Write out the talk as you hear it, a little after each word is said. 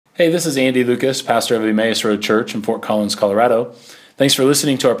Hey, this is Andy Lucas, pastor of Emmaus Road Church in Fort Collins, Colorado. Thanks for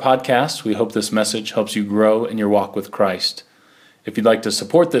listening to our podcast. We hope this message helps you grow in your walk with Christ. If you'd like to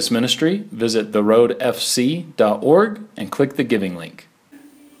support this ministry, visit theroadfc.org and click the giving link.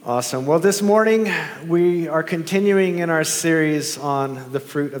 Awesome. Well, this morning we are continuing in our series on the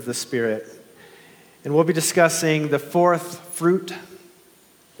fruit of the Spirit. And we'll be discussing the fourth fruit,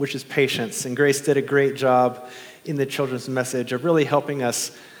 which is patience. And Grace did a great job in the children's message of really helping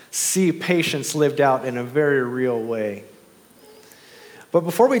us see patience lived out in a very real way. But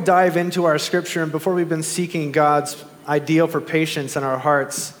before we dive into our scripture and before we've been seeking God's ideal for patience in our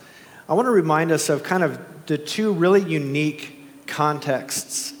hearts, I want to remind us of kind of the two really unique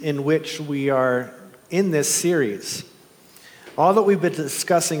contexts in which we are in this series. All that we've been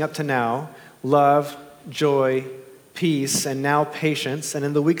discussing up to now, love, joy, peace, and now patience, and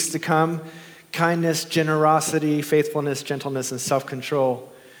in the weeks to come, kindness, generosity, faithfulness, gentleness, and self-control.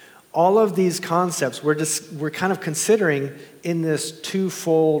 All of these concepts we're kind of considering in this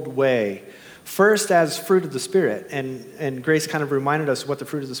twofold way. First, as fruit of the Spirit, and Grace kind of reminded us what the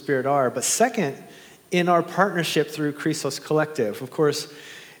fruit of the Spirit are. But second, in our partnership through Christos Collective. Of course,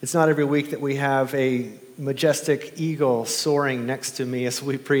 it's not every week that we have a majestic eagle soaring next to me as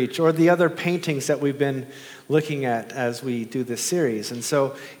we preach, or the other paintings that we've been looking at as we do this series. And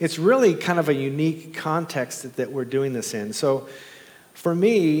so it's really kind of a unique context that we're doing this in. So for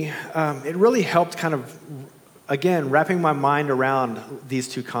me, it really helped kind of, again, wrapping my mind around these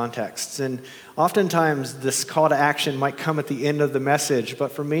two contexts. And oftentimes, this call to action might come at the end of the message,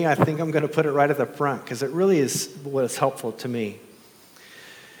 but for me, I think I'm going to put it right at the front, because it really is what is helpful to me.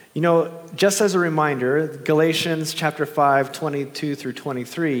 You know, just as a reminder, Galatians chapter 5, 22 through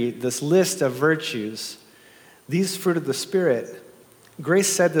 23, this list of virtues, these fruit of the Spirit, Grace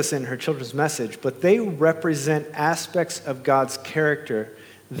said this in her children's message, but they represent aspects of God's character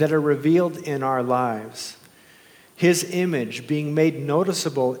that are revealed in our lives. His image being made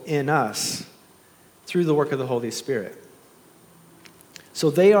noticeable in us through the work of the Holy Spirit. So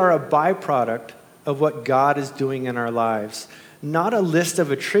they are a byproduct of what God is doing in our lives, not a list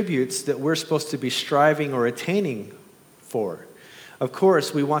of attributes that we're supposed to be striving or attaining for. Of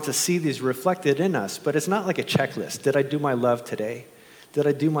course, we want to see these reflected in us, but it's not like a checklist. Did I do my love today? Did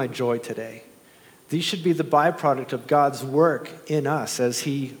I do my joy today? These should be the byproduct of God's work in us as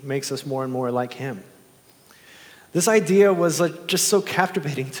He makes us more and more like Him. This idea was just so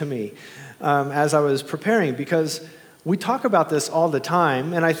captivating to me as I was preparing, because we talk about this all the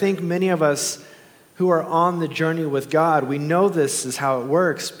time, and I think many of us who are on the journey with God, we know this is how it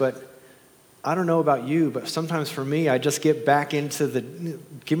works, but I don't know about you, but sometimes for me, I just get back into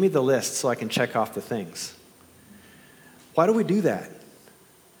give me the list so I can check off the things. Why do we do that?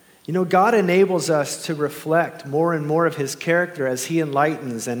 You know, God enables us to reflect more and more of His character as He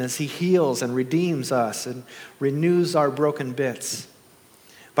enlightens and as He heals and redeems us and renews our broken bits.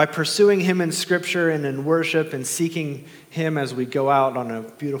 By pursuing Him in Scripture and in worship and seeking Him as we go out on a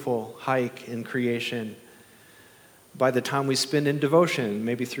beautiful hike in creation. By the time we spend in devotion,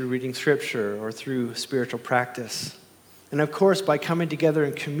 maybe through reading Scripture or through spiritual practice. And of course, by coming together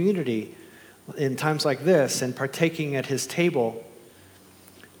in community in times like this and partaking at His table,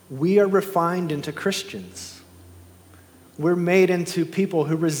 we are refined into Christians. We're made into people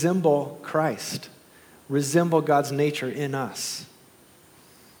who resemble Christ, resemble God's nature in us.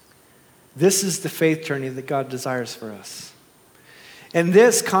 This is the faith journey that God desires for us. And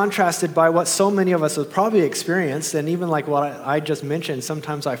this contrasted by what so many of us have probably experienced, and even like what I just mentioned,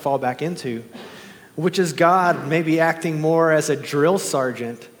 sometimes I fall back into, which is God maybe acting more as a drill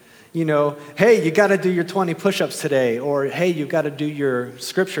sergeant. You know, hey, you got to do your 20 push-ups today, or hey, you got to do your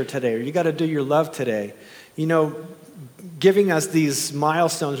scripture today, or you got to do your love today. You know, giving us these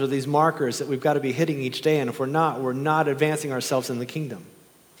milestones or these markers that we've got to be hitting each day, and if we're not advancing ourselves in the kingdom.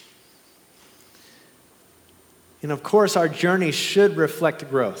 And of course, our journey should reflect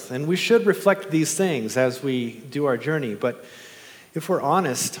growth, and we should reflect these things as we do our journey. But if we're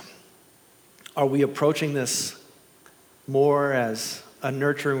honest, are we approaching this more as a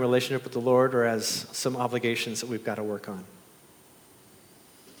nurturing relationship with the Lord or as some obligations that we've got to work on?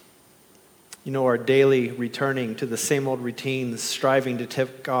 You know, our daily returning to the same old routines, striving to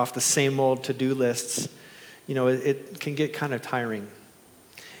tick off the same old to-do lists, you know, it can get kind of tiring.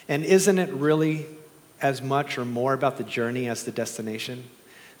 And isn't it really as much or more about the journey as the destination?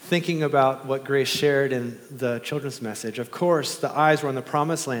 Thinking about what Grace shared in the children's message, of course, the eyes were on the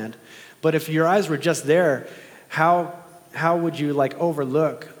promised land, but if your eyes were just there, how would you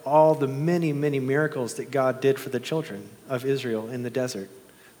overlook all the many, many miracles that God did for the children of Israel in the desert?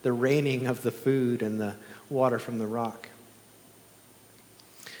 The raining of the food and the water from the rock.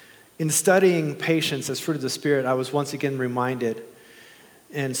 In studying patience as fruit of the Spirit, I was once again reminded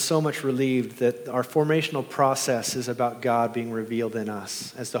and so much relieved that our formational process is about God being revealed in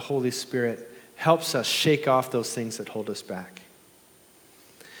us as the Holy Spirit helps us shake off those things that hold us back.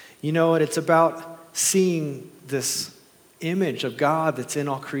 You know, and it's about seeing this image of God that's in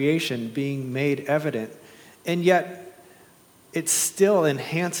all creation being made evident, and yet it still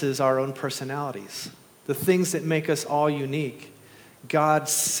enhances our own personalities. The things that make us all unique, God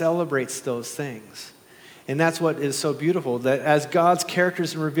celebrates those things. And that's what is so beautiful, that as God's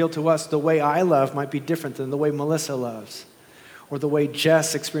characters are revealed to us, the way I love might be different than the way Melissa loves. Or the way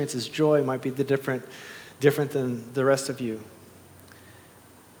Jess experiences joy might be different than the rest of you.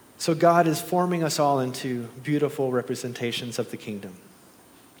 So God is forming us all into beautiful representations of the kingdom.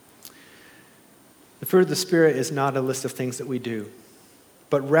 The fruit of the Spirit is not a list of things that we do,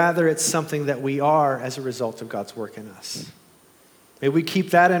 but rather it's something that we are as a result of God's work in us. May we keep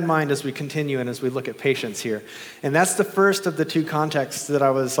that in mind as we continue and as we look at patience here. And that's the first of the two contexts that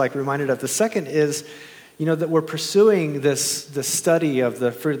I was reminded of. The second is, that we're pursuing this study of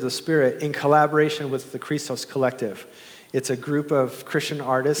the fruit of the Spirit in collaboration with the Christos Collective. It's a group of Christian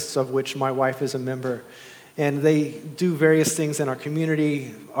artists of which my wife is a member. And they do various things in our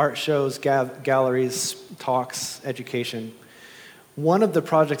community, art shows, galleries, talks, education. One of the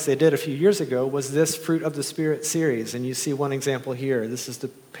projects they did a few years ago was this Fruit of the Spirit series, and you see one example here. This is the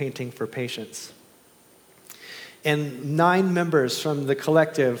painting for patience. And 9 members from the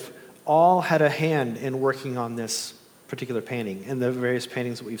collective all had a hand in working on this particular painting and the various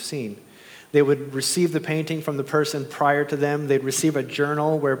paintings that we've seen. They would receive the painting from the person prior to them. They'd receive a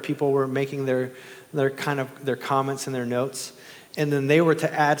journal where people were making their comments and their notes, and then they were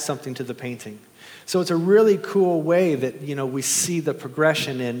to add something to the painting. So it's a really cool way that, we see the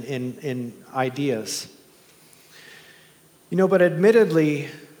progression in ideas. But admittedly,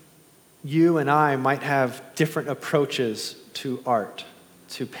 you and I might have different approaches to art,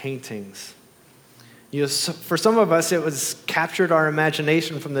 to paintings. For some of us, it was captured our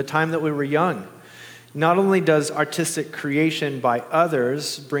imagination from the time that we were young. Not only does artistic creation by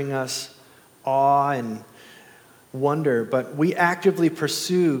others bring us awe and wonder, but we actively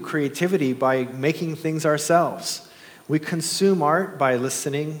pursue creativity by making things ourselves. We consume art by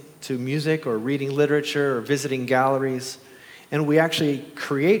listening to music or reading literature or visiting galleries, and we actually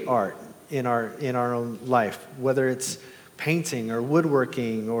create art in our own life, whether it's painting or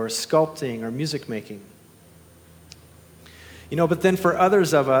woodworking or sculpting or music making. But then for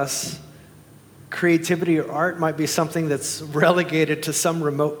others of us, creativity or art might be something that's relegated to some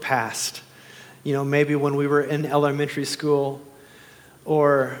remote past. Maybe when we were in elementary school,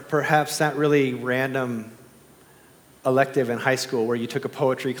 or perhaps that really random elective in high school where you took a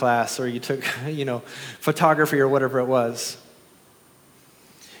poetry class or you took, photography or whatever it was.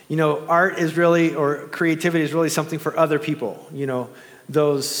 Art is really, or creativity is really something for other people.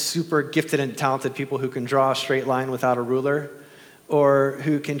 Those super gifted and talented people who can draw a straight line without a ruler, or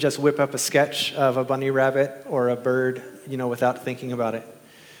who can just whip up a sketch of a bunny rabbit or a bird, without thinking about it.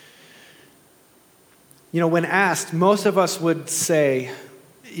 When asked, most of us would say,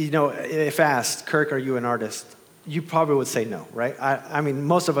 if asked, Kirk, are you an artist? You probably would say no, right? I mean,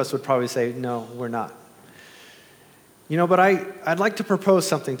 most of us would probably say, no, we're not. But I'd like to propose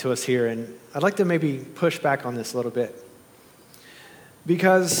something to us here, and I'd like to maybe push back on this a little bit.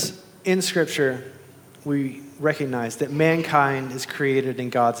 Because in Scripture, we recognize that mankind is created in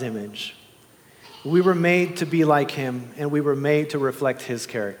God's image. We were made to be like Him, and we were made to reflect His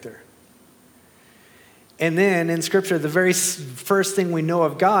character. And then in Scripture, the very first thing we know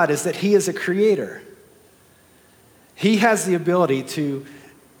of God is that He is a creator. He has the ability to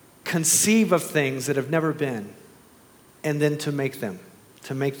conceive of things that have never been, and then to make them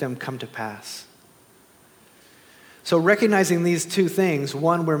come to pass. So recognizing these two things,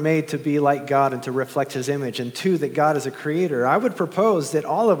 one, we're made to be like God and to reflect His image, and two, that God is a creator, I would propose that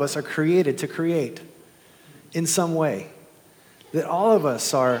all of us are created to create in some way. That all of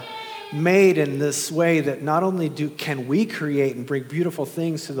us are made in this way that not only can we create and bring beautiful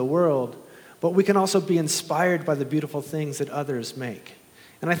things to the world, but we can also be inspired by the beautiful things that others make.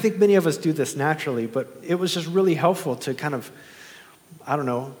 And I think many of us do this naturally, but it was just really helpful to kind of,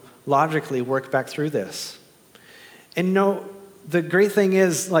 logically work back through this. And the great thing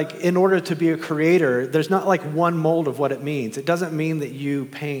is, in order to be a creator, there's not one mold of what it means. It doesn't mean that you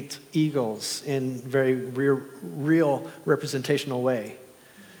paint eagles in very real representational way.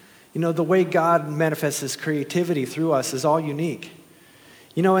 The way God manifests His creativity through us is all unique.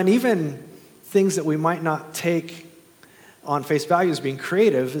 And even things that we might not take on face value as being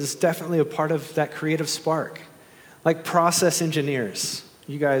creative is definitely a part of that creative spark. Like process engineers,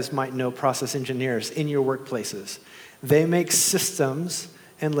 You guys might know process engineers in your workplaces. They make systems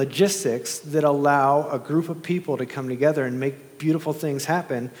and logistics that allow a group of people to come together and make beautiful things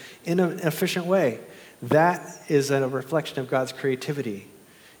happen in an efficient way. That is a reflection of God's creativity,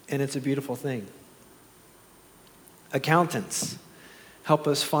 and it's a beautiful thing. Accountants help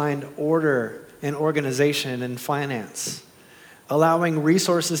us find order and organization and finance, allowing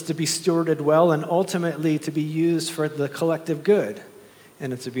resources to be stewarded well and ultimately to be used for the collective good,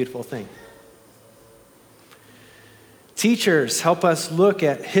 and it's a beautiful thing. Teachers help us look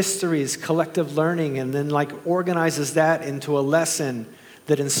at history's collective learning and then organizes that into a lesson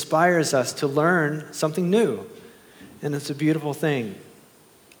that inspires us to learn something new. And it's a beautiful thing.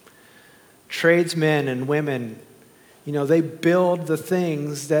 Tradesmen and women, they build the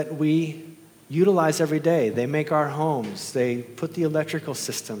things that we utilize every day. They make our homes. They put the electrical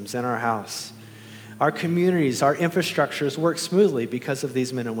systems in our house. Our communities, our infrastructures work smoothly because of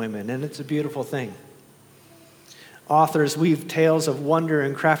these men and women, and it's a beautiful thing. Authors weave tales of wonder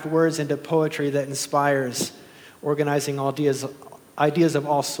and craft words into poetry that inspires, organizing ideas of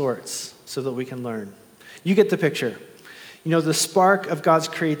all sorts so that we can learn. You get the picture. The spark of God's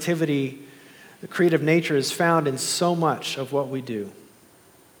creativity, the creative nature is found in so much of what we do.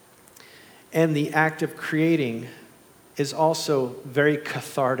 And the act of creating is also a very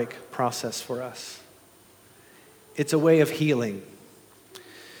cathartic process for us. It's a way of healing.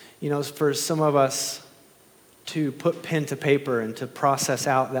 For some of us, to put pen to paper and to process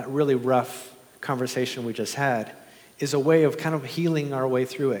out that really rough conversation we just had is a way of kind of healing our way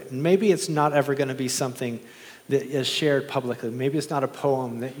through it. And maybe it's not ever going to be something that is shared publicly. Maybe it's not a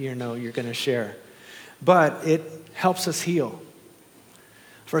poem that you're going to share. But it helps us heal.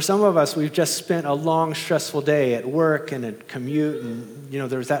 For some of us, we've just spent a long, stressful day at work and at commute, and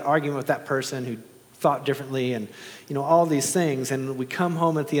there was that argument with that person who thought differently, and all these things. And we come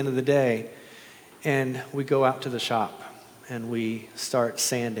home at the end of the day, and we go out to the shop and we start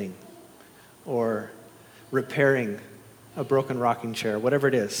sanding or repairing a broken rocking chair, whatever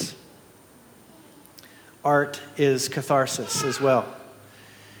it is. Art is catharsis as well.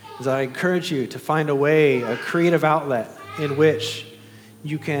 As I encourage you to find a creative outlet in which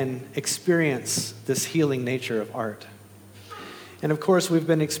you can experience this healing nature of art. And of course, we've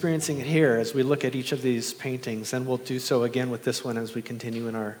been experiencing it here as we look at each of these paintings, and we'll do so again with this one as we continue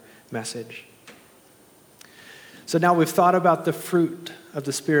in our message. So now we've thought about the fruit of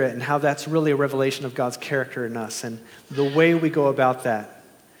the Spirit and how that's really a revelation of God's character in us and the way we go about that.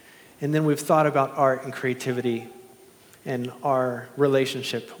 And then we've thought about art and creativity and our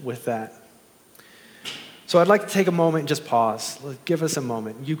relationship with that. So I'd like to take a moment and just pause. Give us a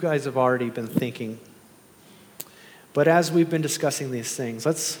moment. You guys have already been thinking. But as we've been discussing these things,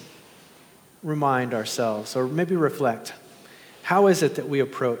 let's remind ourselves, or maybe reflect, how is it that we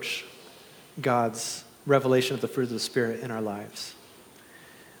approach God's revelation of the fruit of the Spirit in our lives?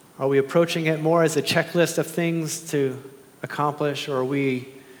 Are we approaching it more as a checklist of things to accomplish, or are we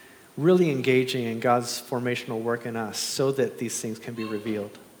really engaging in God's formational work in us so that these things can be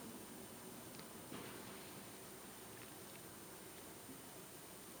revealed?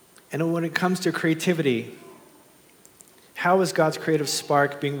 And when it comes to creativity, how is God's creative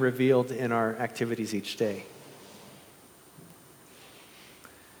spark being revealed in our activities each day?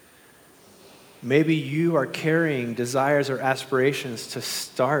 Maybe you are carrying desires or aspirations to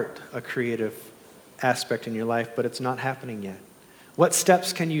start a creative aspect in your life, but it's not happening yet. What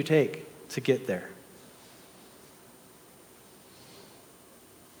steps can you take to get there?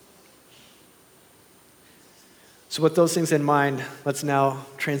 So with those things in mind, let's now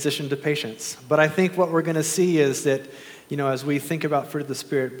transition to patience. But I think what we're going to see is that, as we think about fruit of the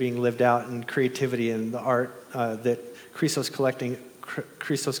Spirit being lived out in creativity and the art that Christos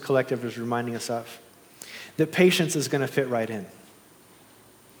Collective is reminding us of, that patience is going to fit right in.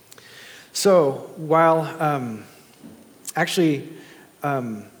 So while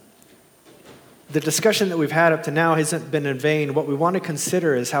the discussion that we've had up to now hasn't been in vain, what we want to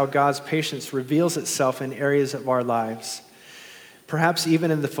consider is how God's patience reveals itself in areas of our lives, perhaps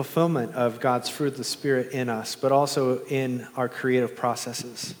even in the fulfillment of God's fruit of the Spirit in us, but also in our creative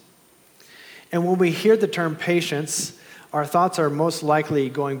processes. And when we hear the term patience, our thoughts are most likely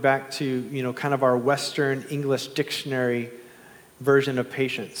going back to, kind of our Western English dictionary version of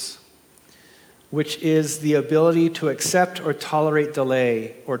patience, which is the ability to accept or tolerate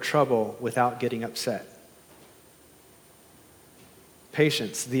delay or trouble without getting upset.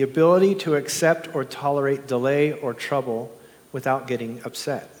 Patience, the ability to accept or tolerate delay or trouble without getting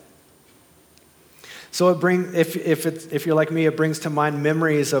upset. So if you're like me, it brings to mind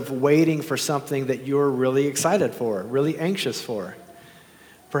memories of waiting for something that you're really excited for, really anxious for.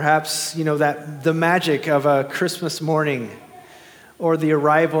 Perhaps, that the magic of a Christmas morning or the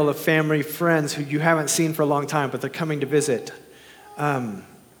arrival of family friends who you haven't seen for a long time, but they're coming to visit.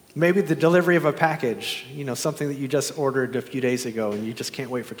 Maybe the delivery of a package, something that you just ordered a few days ago and you just can't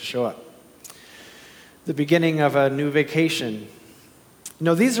wait for it to show up. The beginning of a new vacation.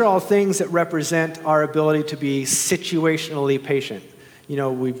 These are all things that represent our ability to be situationally patient.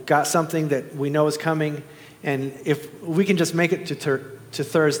 We've got something that we know is coming, and if we can just make it to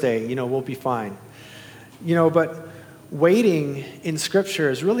Thursday, we'll be fine. But waiting in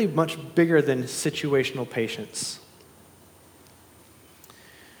Scripture is really much bigger than situational patience.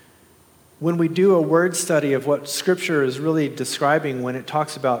 When we do a word study of what Scripture is really describing when it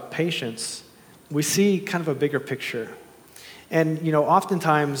talks about patience, we see kind of a bigger picture. And,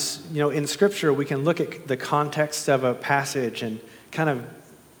 oftentimes, in Scripture, we can look at the context of a passage and kind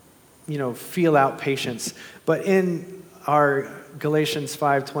of, feel out patience. But in our Galatians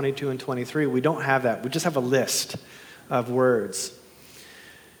 5:22 and 23, we don't have that. We just have a list of words.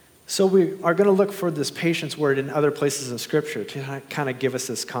 So we are going to look for this patience word in other places of Scripture to kind of give us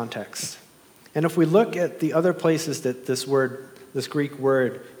this context. And if we look at the other places that this Greek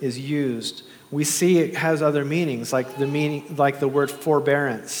word is used, we see it has other meanings, like the word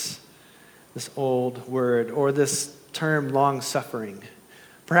forbearance, this old word, or this term long-suffering.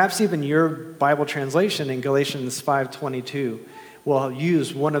 Perhaps even your Bible translation in Galatians 5:22 will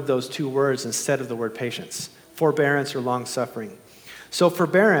use one of those two words instead of the word patience, forbearance or long-suffering. So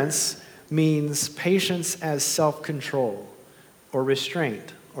forbearance means patience as self-control or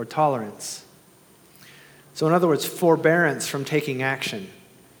restraint or tolerance. So in other words, forbearance from taking action.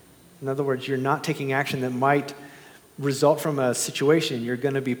 In other words, you're not taking action that might result from a situation. You're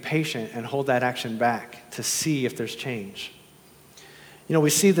going to be patient and hold that action back to see if there's change. We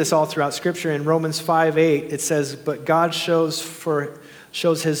see this all throughout Scripture. In Romans 5:8, it says, "But God shows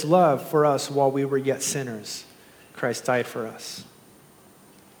his love for us while we were yet sinners. Christ died for us."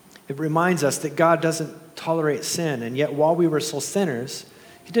 It reminds us that God doesn't tolerate sin, and yet while we were still sinners,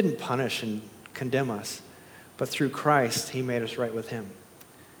 he didn't punish and condemn us. But through Christ, he made us right with him.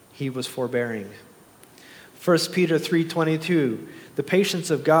 He was forbearing. 1 Peter 3:22, "The patience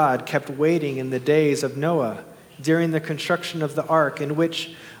of God kept waiting in the days of Noah during the construction of the ark, in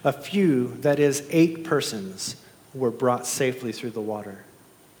which a few, that is 8 persons, were brought safely through the water."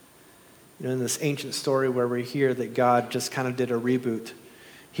 In this ancient story where we hear that God just kind of did a reboot,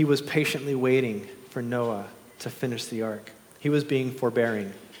 he was patiently waiting for Noah to finish the ark. He was being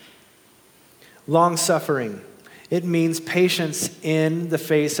forbearing. Long-suffering. It means patience in the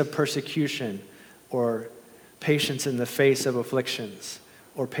face of persecution, or patience in the face of afflictions,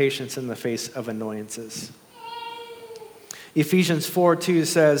 or patience in the face of annoyances. Ephesians 4:2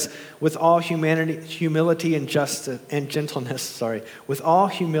 says, "With all humility and gentleness, with all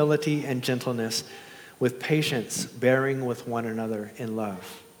humility and gentleness, with patience, bearing with one another in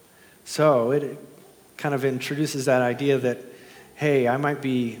love." So it kind of introduces that idea that, hey, I might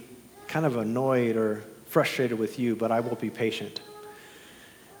be kind of annoyed or frustrated with you, but I will be patient.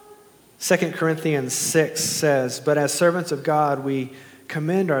 2 Corinthians 6 says, "But as servants of God, we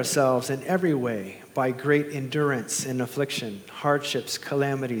commend ourselves in every way by great endurance in affliction, hardships,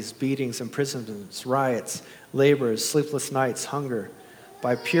 calamities, beatings, imprisonments, riots, labors, sleepless nights, hunger,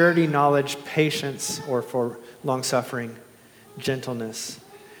 by purity, knowledge, patience," or for long-suffering, gentleness,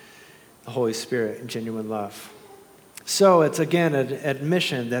 the Holy Spirit, and genuine love. So it's again an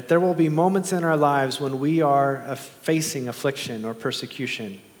admission that there will be moments in our lives when we are facing affliction or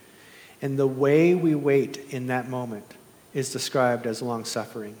persecution. And the way we wait in that moment is described as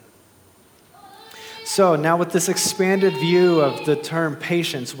long-suffering. So now with this expanded view of the term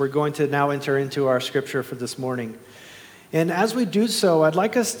patience, we're going to now enter into our scripture for this morning. And as we do so, I'd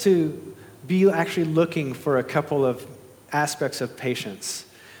like us to be actually looking for a couple of aspects of patience.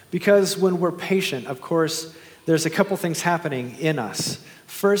 Because when we're patient, of course, there's a couple things happening in us.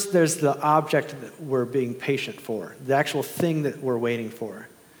 First, there's the object that we're being patient for, the actual thing that we're waiting for.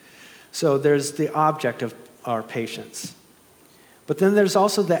 So there's the object of our patience. But then there's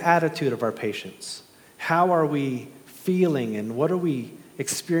also the attitude of our patience. How are we feeling and what are we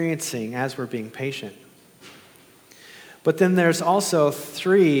experiencing as we're being patient? But then there's also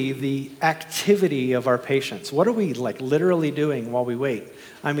 3, the activity of our patience. What are we literally doing while we wait?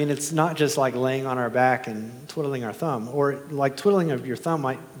 I mean, it's not just like laying on our back and twiddling our thumb, or like twiddling of your thumb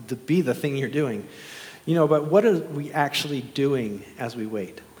might be the thing you're doing. But what are we actually doing as we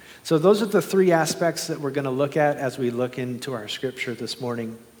wait? So those are the 3 aspects that we're going to look at as we look into our scripture this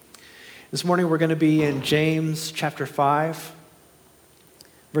morning. This morning we're going to be in James chapter 5,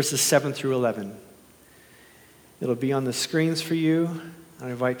 verses 7 through 11. It'll be on the screens for you. I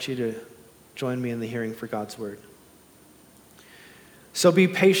invite you to join me in the hearing for God's word. So be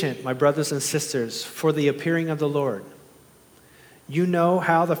patient, my brothers and sisters, for the appearing of the Lord. You know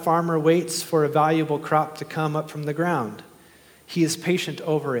how the farmer waits for a valuable crop to come up from the ground. He is patient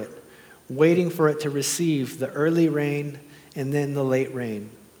over it, waiting for it to receive the early rain and then the late rain.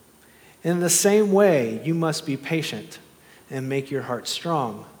 In the same way, you must be patient and make your heart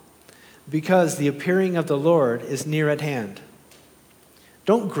strong, because the appearing of the Lord is near at hand.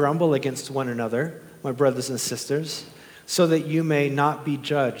 Don't grumble against one another, my brothers and sisters, so that you may not be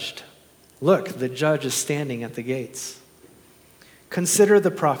judged. Look, the judge is standing at the gates. Consider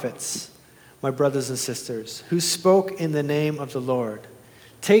the prophets, my brothers and sisters, who spoke in the name of the Lord.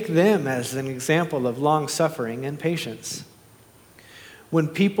 Take them as an example of long-suffering and patience. When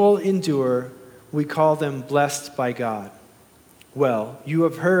people endure, we call them blessed by God. Well, you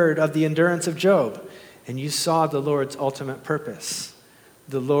have heard of the endurance of Job, and you saw the Lord's ultimate purpose.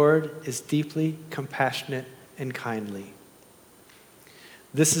 The Lord is deeply compassionate and kindly.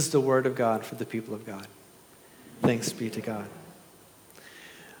 This is the word of God for the people of God. Thanks be to God.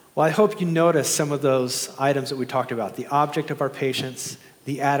 Well, I hope you notice some of those items that we talked about, the object of our patience,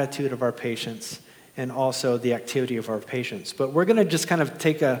 the attitude of our patience, and also the activity of our patience. But we're going to just kind of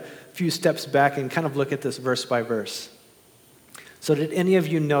take a few steps back and kind of look at this verse by verse. So did any of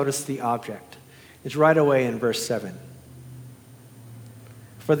you notice the object? It's right away in verse 7.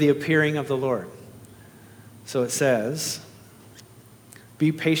 For the appearing of the Lord. So it says,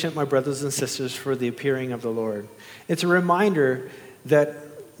 be patient, my brothers and sisters, for the appearing of the Lord. It's a reminder that,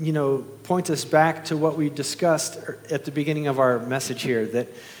 points us back to what we discussed at the beginning of our message here, that,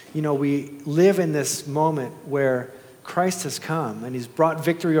 we live in this moment where Christ has come and he's brought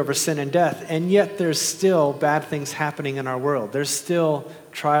victory over sin and death, and yet there's still bad things happening in our world. There's still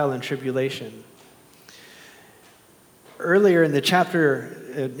trial and tribulation. Earlier in the chapter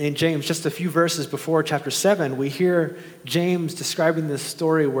in James, just a few verses before chapter 7, we hear James describing this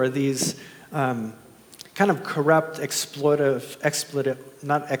story where these kind of corrupt, exploitive,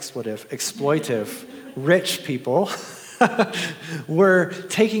 rich people were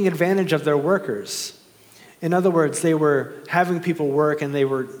taking advantage of their workers. In other words, they were having people work and they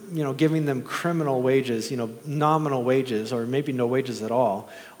were, giving them criminal wages, nominal wages, or maybe no wages at all.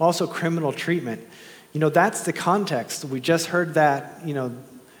 Also criminal treatment. That's the context. We just heard that,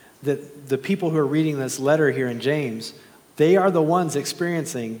 that the people who are reading this letter here in James, they are the ones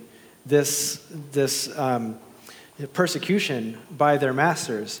experiencing this persecution by their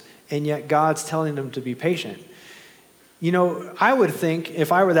masters, and yet God's telling them to be patient. I would think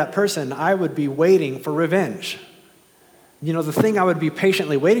if I were that person, I would be waiting for revenge. The thing I would be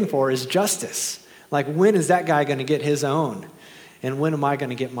patiently waiting for is justice. Like, when is that guy going to get his own? And when am I going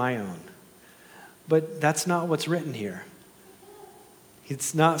to get my own? But that's not what's written here.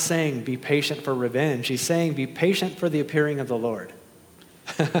 He's not saying be patient for revenge. He's saying be patient for the appearing of the Lord.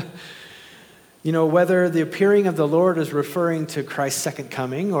 Whether the appearing of the Lord is referring to Christ's second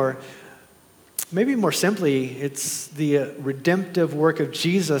coming, or maybe more simply, it's the redemptive work of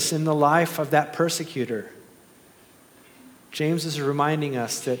Jesus in the life of that persecutor. James is reminding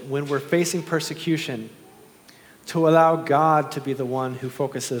us that when we're facing persecution, to allow God to be the one who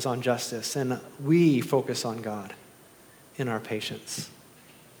focuses on justice, and we focus on God in our patience.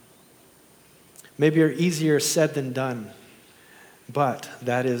 Maybe easier said than done, but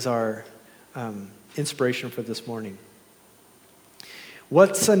that is our inspiration for this morning.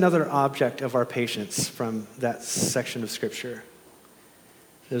 What's another object of our patience from that section of Scripture?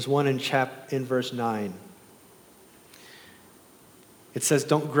 There's one in verse 9. It says,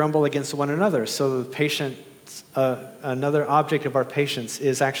 don't grumble against one another. So another object of our patience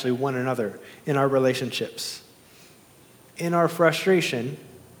is actually one another in our relationships. In our frustration,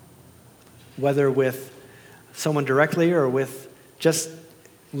 whether with someone directly or with just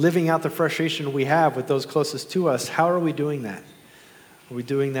living out the frustration we have with those closest to us, how are we doing that? Are we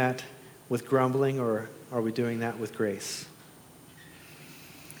doing that with grumbling, or are we doing that with grace?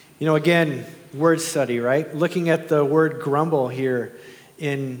 Again, word study, right? Looking at the word grumble here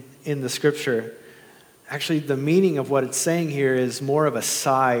in the Scripture, actually the meaning of what it's saying here is more of a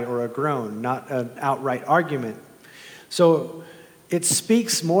sigh or a groan, not an outright argument. So it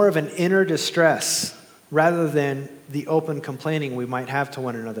speaks more of an inner distress rather than the open complaining we might have to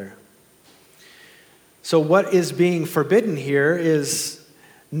one another. So what is being forbidden here is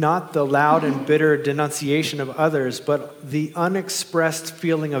not the loud and bitter denunciation of others, but the unexpressed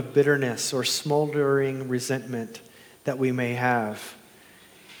feeling of bitterness or smoldering resentment that we may have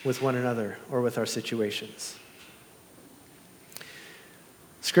with one another or with our situations.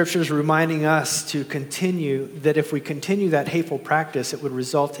 Scripture is reminding us to continue, that if we continue that hateful practice, it would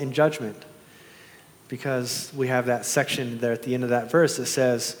result in judgment. Because we have that section there at the end of that verse that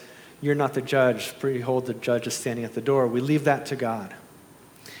says, "You're not the judge, behold, the judge is standing at the door." We leave that to God.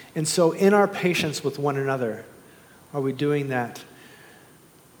 And so in our patience with one another, are we doing that?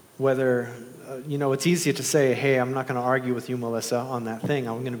 Whether, it's easy to say, "Hey, I'm not going to argue with you, Melissa, on that thing.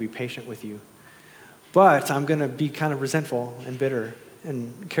 I'm going to be patient with you. But I'm going to be kind of resentful and bitter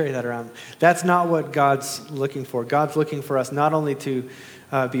and carry that around." That's not what God's looking for. God's looking for us not only to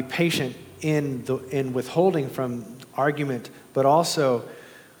be patient in withholding from argument, but also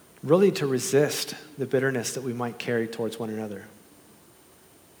really to resist the bitterness that we might carry towards one another.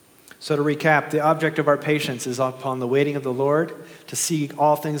 So to recap, the object of our patience is upon the waiting of the Lord to see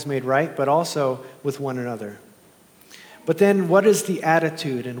all things made right, but also with one another. But then what is the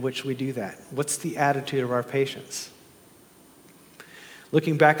attitude in which we do that? What's the attitude of our patience?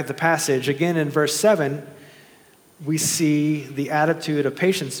 Looking back at the passage, again in verse 7, we see the attitude of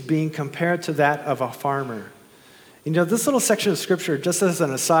patience being compared to that of a farmer. This little section of Scripture, just as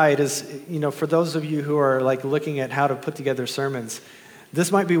an aside, is, for those of you who are like looking at how to put together sermons, this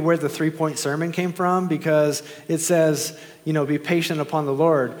might be where the 3-point sermon came from, because it says, be patient upon the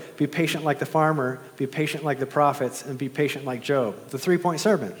Lord, be patient like the farmer, be patient like the prophets, and be patient like Job. The 3-point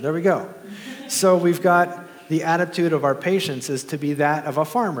sermon. There we go. So we've got the attitude of our patience is to be that of a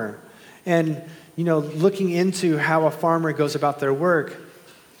farmer. And, looking into how a farmer goes about their work,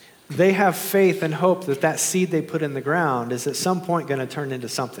 they have faith and hope that that seed they put in the ground is at some point going to turn into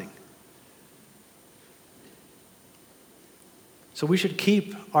something. So we should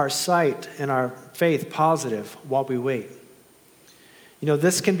keep our sight and our faith positive while we wait.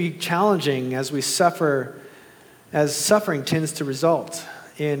 This can be challenging as we suffer, as suffering tends to result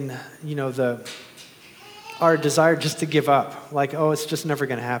in, our desire just to give up. Like, oh, it's just never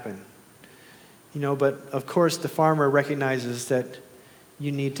going to happen. But of course the farmer recognizes that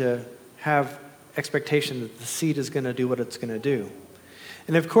you need to have expectation that the seed is going to do what it's going to do.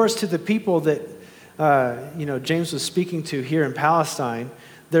 And of course, to the people that James was speaking to here in Palestine,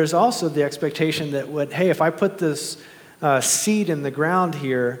 there's also the expectation that, if I put this seed in the ground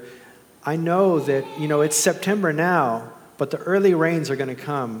here, I know that, it's September now, but the early rains are going to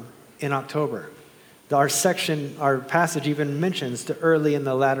come in October. Our passage even mentions the early and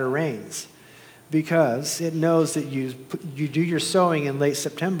the latter rains, because it knows that you do your sowing in late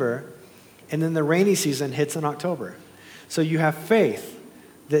September, and then the rainy season hits in October. So you have faith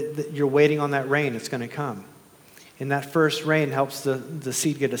that you're waiting on that rain, it's going to come. And that first rain helps the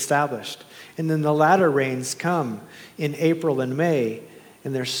seed get established. And then the latter rains come in April and May,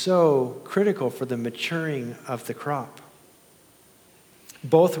 and they're so critical for the maturing of the crop.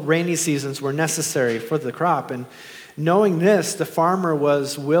 Both rainy seasons were necessary for the crop, and knowing this, the farmer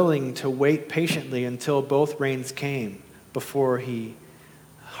was willing to wait patiently until both rains came before he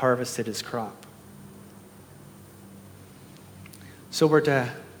harvested his crop. So we're to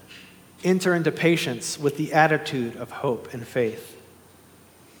enter into patience with the attitude of hope and faith.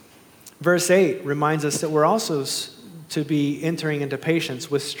 Verse 8 reminds us that we're also to be entering into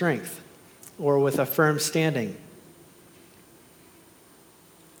patience with strength, or with a firm standing.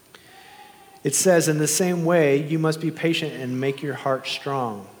 It says, "In the same way, you must be patient and make your heart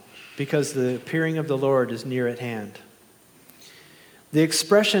strong, because the appearing of the Lord is near at hand." The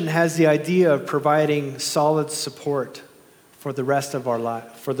expression has the idea of providing solid support for the rest of our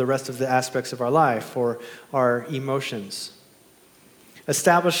life, for the rest of the aspects of our life, for our emotions. It's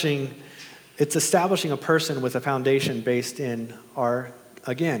establishing a person with a foundation based in our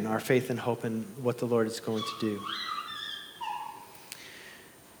faith and hope in what the Lord is going to do.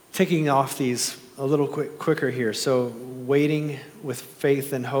 Taking off these a little quicker here. So waiting with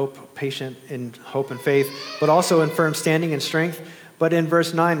faith and hope, patient in hope and faith, but also in firm standing and strength. But in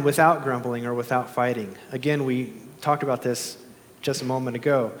verse 9, without grumbling or without fighting. Again, we talked about this just a moment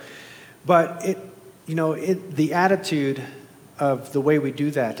ago. But the attitude of the way we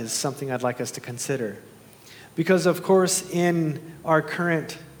do that is something I'd like us to consider. Because of course, in our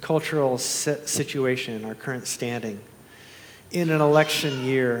current cultural situation, our current standing, in an election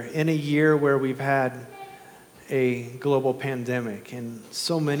year, in a year where we've had a global pandemic, and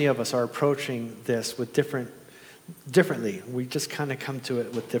so many of us are approaching this with differently. We just kind of come to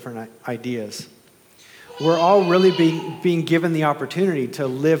it with different ideas. We're all really being given the opportunity to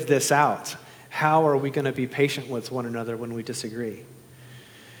live this out. How are we going to be patient with one another when we disagree?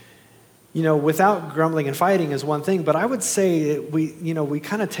 Without grumbling and fighting is one thing, but I would say we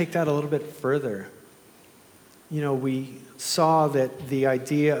kind of take that a little bit further. We saw that the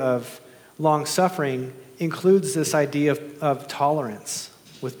idea of long suffering includes this idea of tolerance.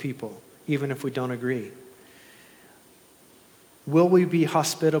 with people, even if we don't agree? Will we be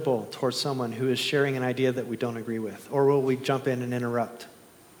hospitable towards someone who is sharing an idea that we don't agree with? Or will we jump in and interrupt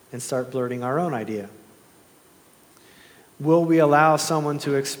and start blurting our own idea? Will we allow someone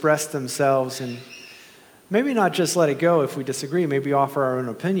to express themselves and maybe not just let it go if we disagree, maybe offer our own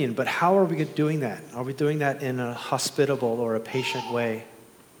opinion, but how are we doing that? Are we doing that in a hospitable or a patient way?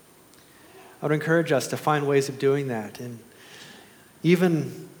 I would encourage us to find ways of doing that. And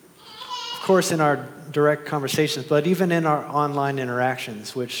even, of course, in our direct conversations, but even in our online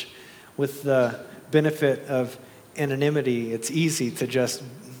interactions, which with the benefit of anonymity, it's easy to just,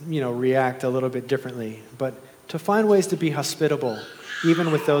 react a little bit differently. But to find ways to be hospitable,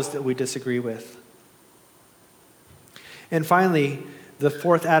 even with those that we disagree with. And finally, the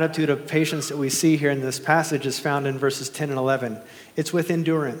fourth attitude of patience that we see here in this passage is found in verses 10 and 11. It's with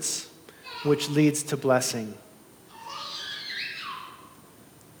endurance, which leads to blessing.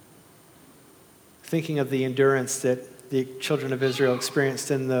 Thinking of the endurance that the children of Israel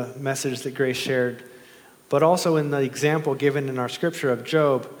experienced in the message that Grace shared, but also in the example given in our scripture of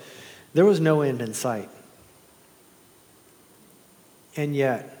Job, there was no end in sight. And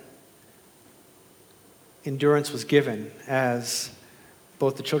yet, endurance was given as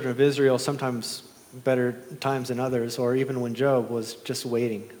both the children of Israel, sometimes better times than others, or even when Job was just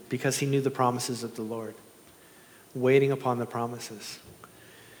waiting because he knew the promises of the Lord, waiting upon the promises.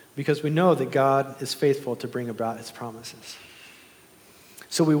 Because we know that God is faithful to bring about his promises.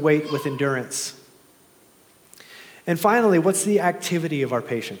 So we wait with endurance. And finally, what's the activity of our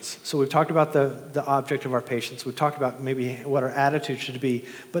patience? So we've talked about the object of our patience. We've talked about maybe what our attitude should be.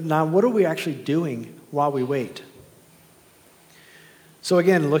 But now, what are we actually doing while we wait? So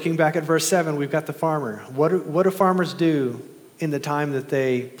again, looking back at verse 7, we've got the farmer. What do farmers do in the time that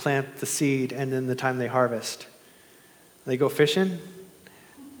they plant the seed and then the time they harvest? They go fishing?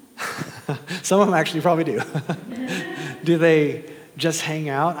 Some of them actually probably do. Do they just hang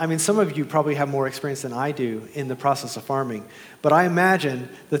out? I mean, some of you probably have more experience than I do in the process of farming, but I imagine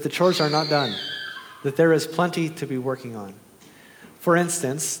that the chores are not done, that there is plenty to be working on. For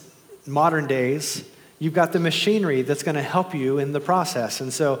instance, modern days, you've got the machinery that's going to help you in the process.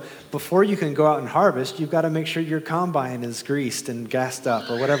 And so before you can go out and harvest, you've got to make sure your combine is greased and gassed up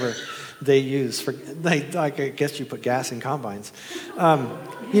or whatever they use. I guess you put gas in combines.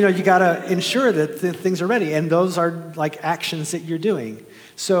 You got to ensure that things are ready. And those are like actions that you're doing.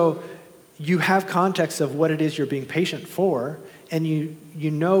 So you have context of what it is you're being patient for. And you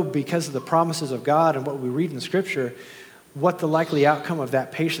know because of the promises of God and what we read in Scripture, what the likely outcome of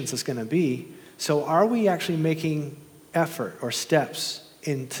that patience is going to be. So are we actually making effort or steps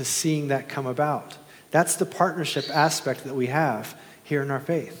into seeing that come about? That's the partnership aspect that we have here in our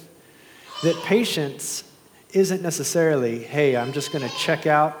faith. That patience isn't necessarily, hey, I'm just going to check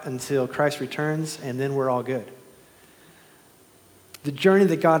out until Christ returns and then we're all good. The journey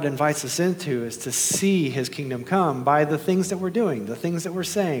that God invites us into is to see his kingdom come by the things that we're doing, the things that we're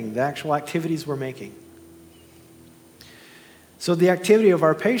saying, the actual activities we're making. So the activity of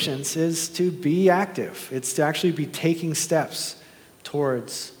our patience is to be active. It's to actually be taking steps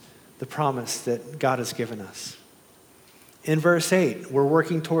towards the promise that God has given us. In verse 8, we're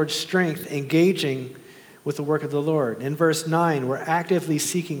working towards strength, engaging with the work of the Lord. In verse 9, we're actively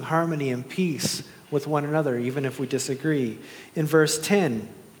seeking harmony and peace with one another, even if we disagree. In verse 10,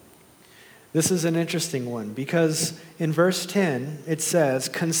 this is an interesting one because in verse 10, it says,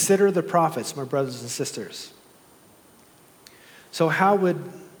 "Consider the prophets, my brothers and sisters." So how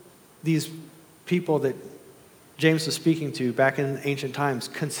would these people that James was speaking to back in ancient times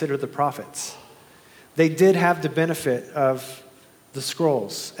consider the prophets? They did have the benefit of the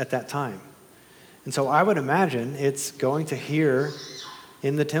scrolls at that time. And so I would imagine it's going to hear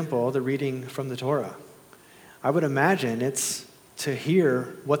in the temple the reading from the Torah. I would imagine it's to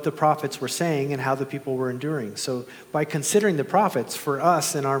hear what the prophets were saying and how the people were enduring. So by considering the prophets for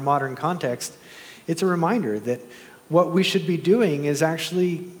us in our modern context, it's a reminder that what we should be doing is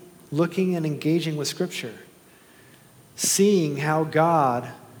actually looking and engaging with Scripture, seeing how God,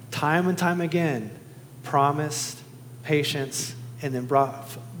 time and time again, promised patience and then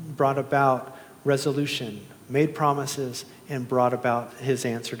brought about resolution, made promises, and brought about his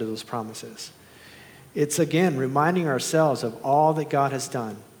answer to those promises. It's, again, reminding ourselves of all that God has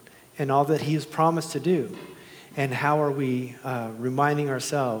done and all that he has promised to do. And how are we reminding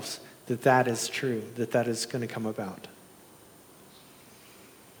ourselves that that is true, that that is going to come about.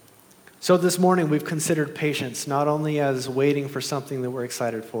 So this morning we've considered patience not only as waiting for something that we're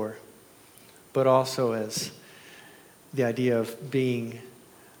excited for, but also as the idea of being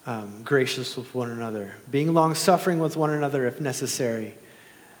gracious with one another, being long-suffering with one another if necessary,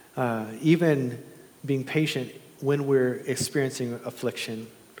 even being patient when we're experiencing affliction.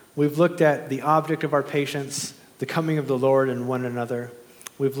 We've looked at the object of our patience, the coming of the Lord and one another.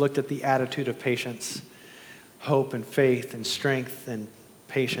 We've looked at the attitude of patience, hope and faith and strength and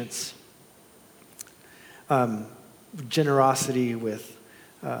patience, generosity with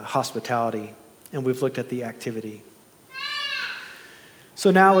hospitality, and we've looked at the activity. So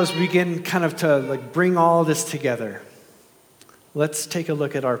now as we begin kind of to bring all this together, let's take a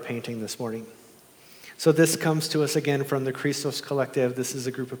look at our painting this morning. So this comes to us again from the Christos Collective. This is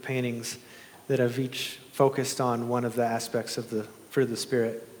a group of paintings that have each focused on one of the aspects of the fruit of the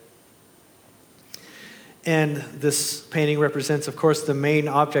Spirit. And this painting represents, of course, the main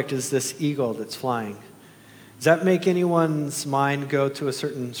object is this eagle that's flying. Does that make anyone's mind go to a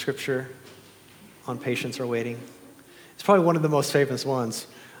certain scripture on patience or waiting? It's probably one of the most famous ones.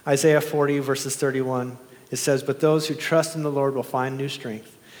 Isaiah 40, verses 31. It says, "But those who trust in the Lord will find new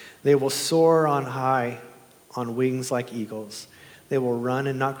strength. They will soar on high on wings like eagles. They will run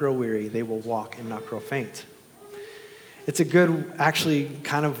and not grow weary. They will walk and not grow faint." It's a good, actually,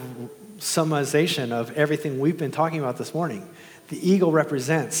 kind of summarization of everything we've been talking about this morning. The eagle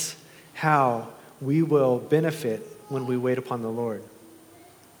represents how we will benefit when we wait upon the Lord.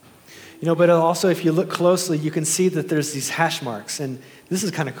 But also if you look closely, you can see that there's these hash marks. And this is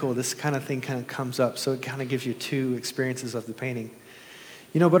kind of cool. This kind of thing kind of comes up. So it kind of gives you two experiences of the painting.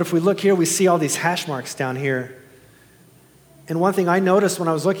 But if we look here, we see all these hash marks down here. And one thing I noticed when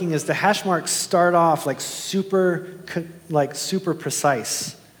I was looking is the hash marks start off super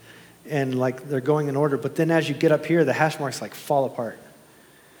precise. And they're going in order. But then as you get up here, the hash marks fall apart.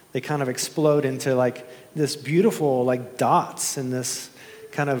 They kind of explode into this beautiful dots and this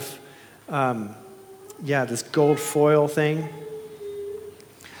kind of this gold foil thing.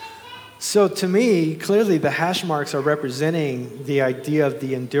 So to me, clearly the hash marks are representing the idea of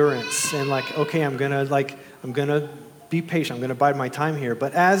the endurance and okay, I'm gonna be patient, I'm gonna bide my time here.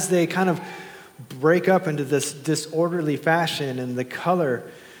 But as they kind of break up into this disorderly fashion and the color,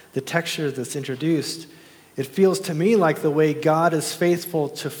 the texture that's introduced, it feels to me like the way God is faithful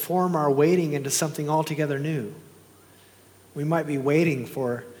to form our waiting into something altogether new. We might be waiting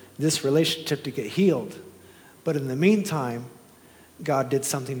for this relationship to get healed, but in the meantime, God did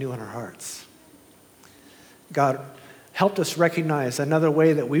something new in our hearts. God helped us recognize another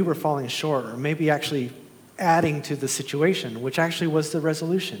way that we were falling short, or maybe actually adding to the situation, which actually was the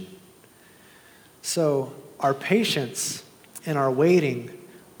resolution. So our patience and our waiting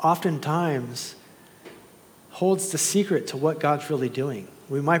oftentimes holds the secret to what God's really doing.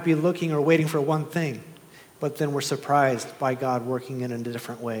 We might be looking or waiting for one thing, but then we're surprised by God working in a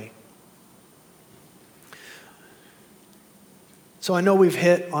different way. So I know we've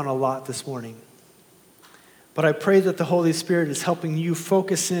hit on a lot this morning, but I pray that the Holy Spirit is helping you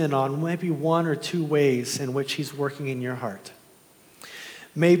focus in on maybe one or two ways in which He's working in your heart.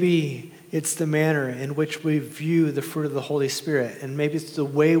 Maybe it's the manner in which we view the fruit of the Holy Spirit, and maybe it's the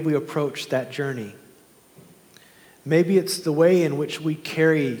way we approach that journey. Maybe it's the way in which we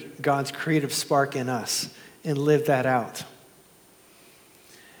carry God's creative spark in us and live that out.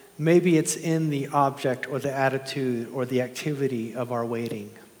 Maybe it's in the object or the attitude or the activity of our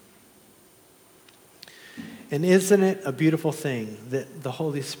waiting. And isn't it a beautiful thing that the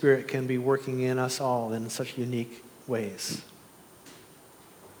Holy Spirit can be working in us all in such unique ways?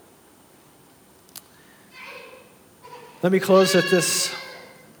 Let me close with this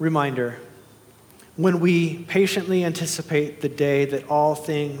reminder. When we patiently anticipate the day that all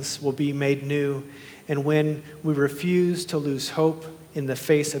things will be made new, and when we refuse to lose hope in the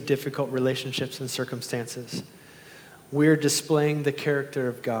face of difficult relationships and circumstances, we're displaying the character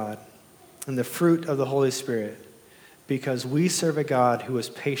of God and the fruit of the Holy Spirit because we serve a God who is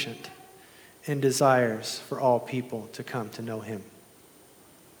patient and desires for all people to come to know Him.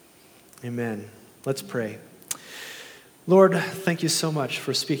 Amen. Let's pray. Lord, thank you so much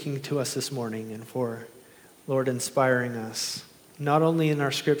for speaking to us this morning and for, Lord, inspiring us, not only in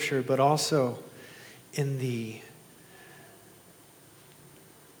our scripture, but also in the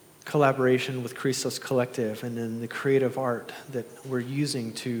collaboration with Christos Collective and in the creative art that we're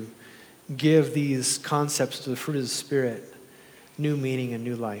using to give these concepts to the fruit of the Spirit new meaning and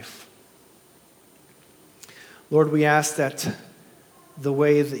new life. Lord, we ask that the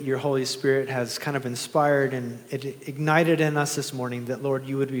way that your Holy Spirit has kind of inspired and it ignited in us this morning, that, Lord,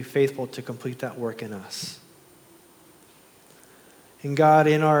 you would be faithful to complete that work in us. And God,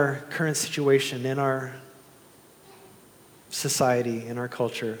 in our current situation, in our society, in our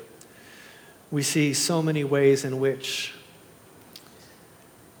culture, we see so many ways in which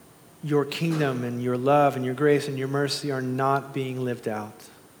your kingdom and your love and your grace and your mercy are not being lived out.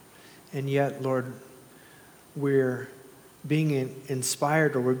 And yet, Lord, we're being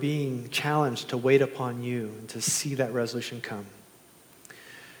inspired, or we're being challenged to wait upon you and to see that resolution come.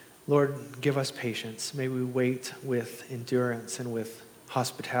 Lord, give us patience. May we wait with endurance and with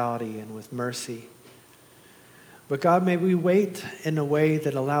hospitality and with mercy. But God, may we wait in a way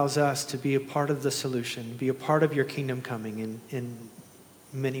that allows us to be a part of the solution, be a part of your kingdom coming in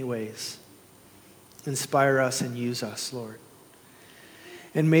many ways. Inspire us and use us, Lord.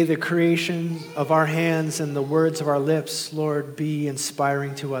 And may the creation of our hands and the words of our lips, Lord, be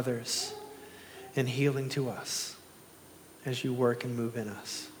inspiring to others and healing to us as you work and move in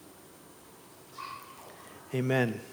us. Amen.